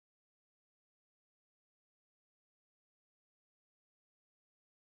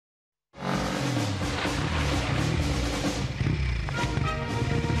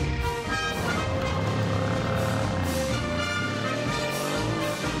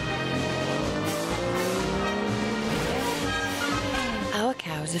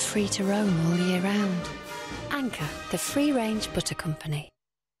cows are free to roam all year round. Anchor, the free-range butter company.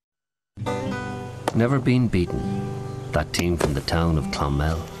 Never been beaten. That team from the town of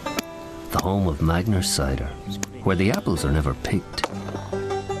Clonmel. The home of Magners Cider, where the apples are never picked.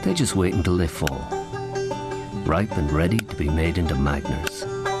 They just wait until they fall. Ripe and ready to be made into Magners.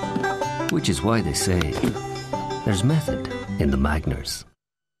 Which is why they say there's method in the Magners.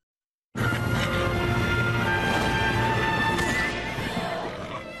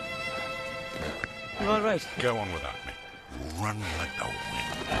 All right. Go on without me. Run like the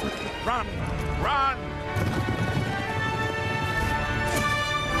wind. Run! Run!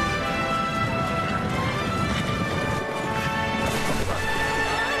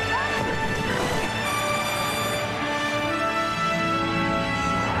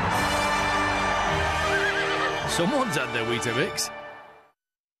 Someone's had their Weetabix.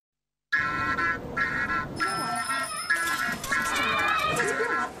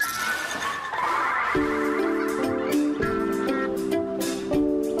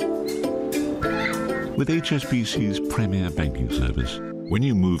 With HSBC's premier banking service, when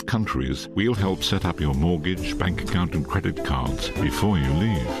you move countries, we'll help set up your mortgage, bank account and credit cards before you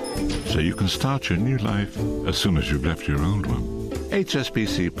leave, so you can start your new life as soon as you've left your old one.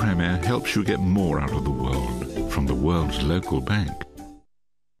 HSBC Premier helps you get more out of the world from the world's local bank.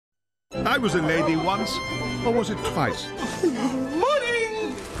 I was a lady once, or was it twice?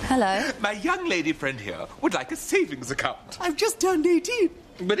 Morning! Hello. My young lady friend here would like a savings account. I've just turned 18.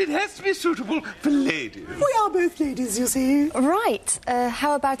 But it has to be suitable for ladies. We are both ladies, you see. Right.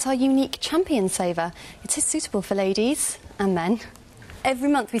 How about our unique champion saver? It is suitable for ladies and men. Every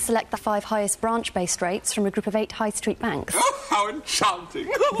month we select the 5 highest branch-based rates from a group of 8 high street banks. Oh, how enchanting!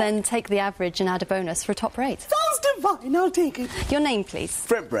 Then take the average and add a bonus for a top rate. Sounds divine, I'll take it. Your name, please.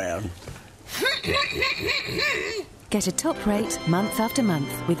 Brett Brown. Get a top rate month after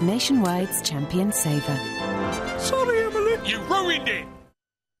month with Nationwide's Champion Saver. Sorry, Emily. You ruined it!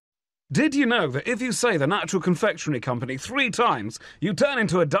 Did you know that if you say the Natural Confectionery Company 3 times, you turn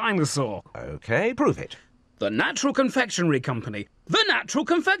into a dinosaur? OK, prove it. The Natural Confectionery Company. The Natural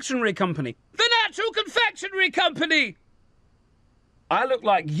Confectionery Company. The Natural Confectionery Company! I look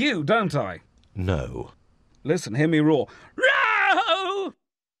like you, don't I? No. Listen, hear me roar. Roar!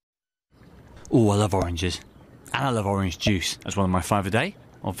 Oh, I love oranges. And I love orange juice. That's one of my 5 a day,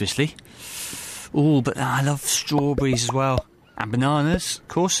 obviously. Oh, but I love strawberries as well. And bananas, of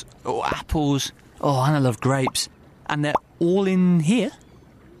course. Oh, apples. Oh, and I love grapes. And they're all in here?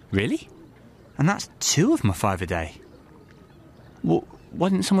 Really? And that's 2 of my 5 a day. Well, why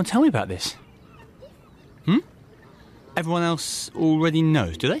didn't someone tell me about this? Everyone else already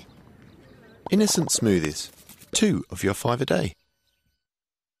knows, do they? Innocent Smoothies. 2 of your 5 a day.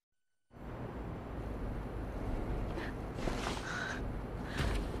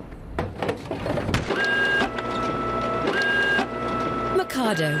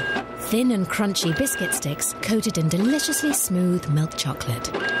 Mikado. Thin and crunchy biscuit sticks coated in deliciously smooth milk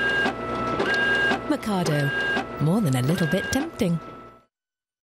chocolate. Mikado. More than a little bit tempting.